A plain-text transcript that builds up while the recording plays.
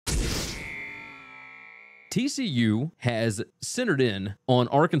TCU has centered in on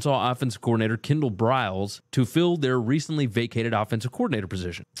Arkansas offensive coordinator Kendal Briles to fill their recently vacated offensive coordinator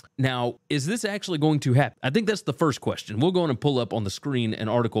position. Now, is this actually going to happen? I think that's the first question. We'll go on and pull up on the screen an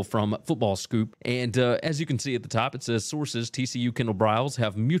article from Football Scoop. And as you can see at the top, it says sources, TCU Kendal Briles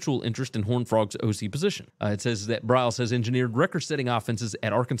have mutual interest in Horned Frog's OC position. It says that Briles has engineered record-setting offenses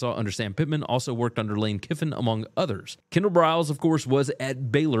at Arkansas under Sam Pittman, also worked under Lane Kiffin, among others. Kendal Briles, of course, was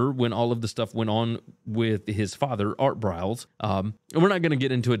at Baylor when all of the stuff went on with his father, Art Briles. And we're not going to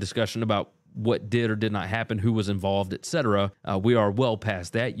get into a discussion about what did or did not happen, who was involved, etc. We are well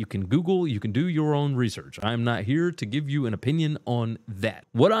past that. You can Google, you can do your own research. I'm not here to give you an opinion on that.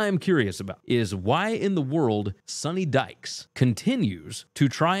 What I am curious about is why in the world Sonny Dykes continues to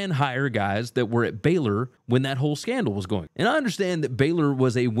try and hire guys that were at Baylor when that whole scandal was going. And I understand that Baylor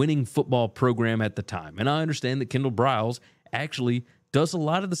was a winning football program at the time. And I understand that Kendal Briles actually does a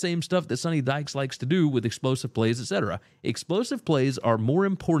lot of the same stuff that Sonny Dykes likes to do with explosive plays, etc. Explosive plays are more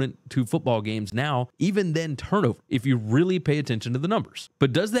important to football games now, even than turnover, if you really pay attention to the numbers.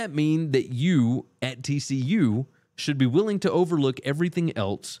 But does that mean that you at TCU should be willing to overlook everything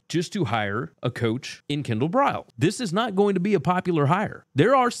else just to hire a coach in Kendal Briles? This is not going to be a popular hire.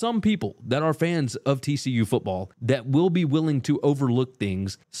 There are some people that are fans of TCU football that will be willing to overlook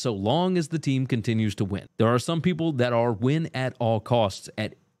things so long as the team continues to win. There are some people that are win at all costs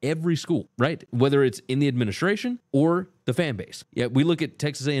at every school, right? Whether it's in the administration or the fan base. Yeah, we look at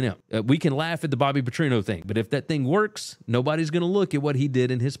Texas A&M. We can laugh at the Bobby Petrino thing, but if that thing works, nobody's going to look at what he did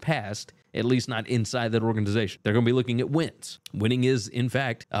in his past, at least not inside that organization. They're going to be looking at wins. Winning is, in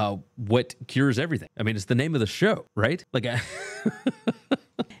fact, what cures everything. I mean, it's the name of the show, right? Like,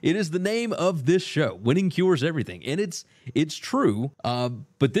 it is the name of this show. Winning cures everything. And it's true,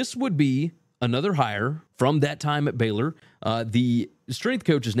 but this would be another hire from that time at Baylor. The strength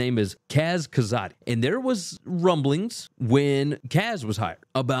coach's name is Kaz Kazadi. And there was rumblings when Kaz was hired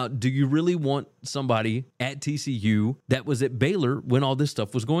about, do you really want somebody at TCU that was at Baylor when all this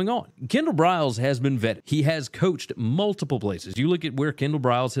stuff was going on? Kendal Briles has been vetted. He has coached multiple places. You look at where Kendal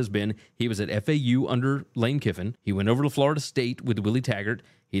Briles has been. He was at FAU under Lane Kiffin. He went over to Florida State with Willie Taggart.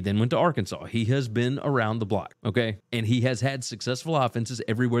 He then went to Arkansas. He has been around the block, okay? And he has had successful offenses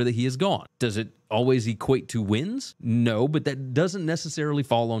everywhere that he has gone. Does it always equate to wins? No, but that doesn't necessarily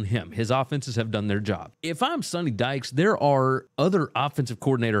fall on him. His offenses have done their job. If I'm Sonny Dykes, there are other offensive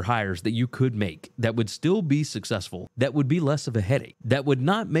coordinator hires that you could make that would still be successful, that would be less of a headache, that would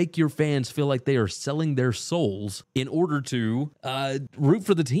not make your fans feel like they are selling their souls in order to root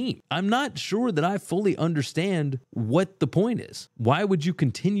for the team. I'm not sure that I fully understand what the point is. Why would you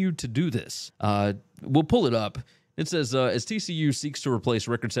continue to do this? We'll pull it up. It says, as TCU seeks to replace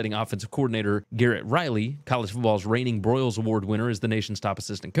record-setting offensive coordinator Garrett Riley, college football's reigning Broyles Award winner, as the nation's top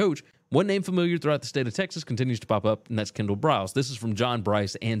assistant coach, one name familiar throughout the state of Texas continues to pop up, and that's Kendal Briles. This is from John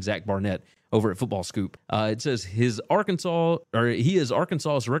Bryce and Zach Barnett over at Football Scoop. It says he is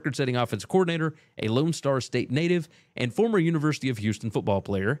Arkansas's record-setting offensive coordinator, a Lone Star State native, and former University of Houston football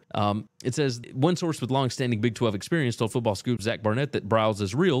player. It says one source with long-standing Big 12 experience told Football Scoop Zach Barnett that Briles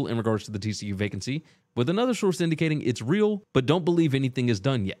is real in regards to the TCU vacancy, with another source indicating it's real, but don't believe anything is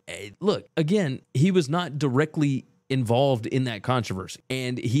done yet. Look, again, he was not directly involved in that controversy,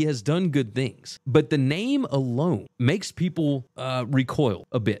 and he has done good things. But the name alone makes people recoil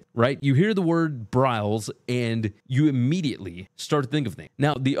a bit, right? You hear the word Briles, and you immediately start to think of things.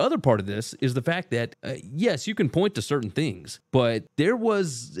 Now, the other part of this is the fact that, yes, you can point to certain things, but there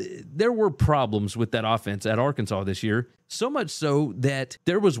were problems with that offense at Arkansas this year. So much so that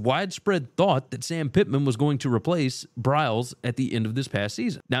there was widespread thought that Sam Pittman was going to replace Briles at the end of this past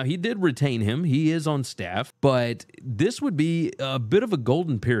season. Now, he did retain him. He is on staff, but this would be a bit of a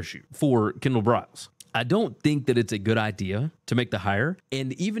golden parachute for Kendal Briles. I don't think that it's a good idea to make the hire.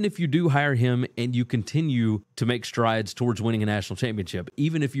 And even if you do hire him and you continue to make strides towards winning a national championship,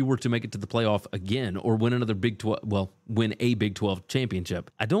 even if you were to make it to the playoff again or win another win a Big 12 championship,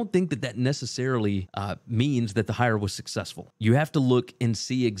 I don't think that necessarily means that the hire was successful. You have to look and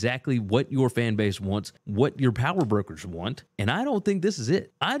see exactly what your fan base wants, what your power brokers want. And I don't think this is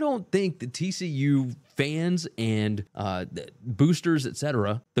it. I don't think the TCU fans and boosters,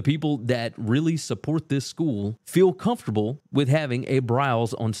 etc., the people that really support this school, feel comfortable with having a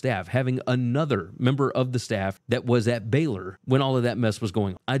Briles on staff, having another member of the staff that was at Baylor when all of that mess was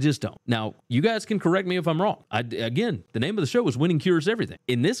going on. I just don't. Now, you guys can correct me if I'm wrong. Again, the name of the show is Winning Cures Everything.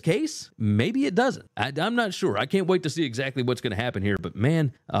 In this case, maybe it doesn't. I'm not sure. I can't wait to see exactly what's going to happen here. But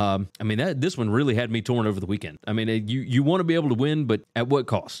man, this one really had me torn over the weekend. I mean, you want to be able to win, but at what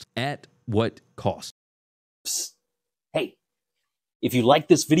cost? At what cost? Hey, if you like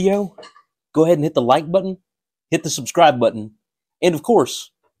this video, go ahead and hit the like button, hit the subscribe button, and of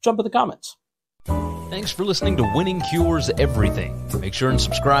course, jump in the comments. Thanks for listening to Winning Cures Everything. Make sure and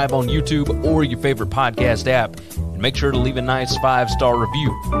subscribe on YouTube or your favorite podcast app, and make sure to leave a nice 5-star review.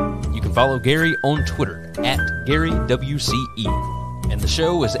 You can follow Gary on Twitter @GaryWCE, and the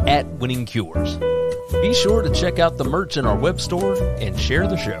show is @Winning Cures. Be sure to check out the merch in our web store and share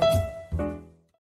the show.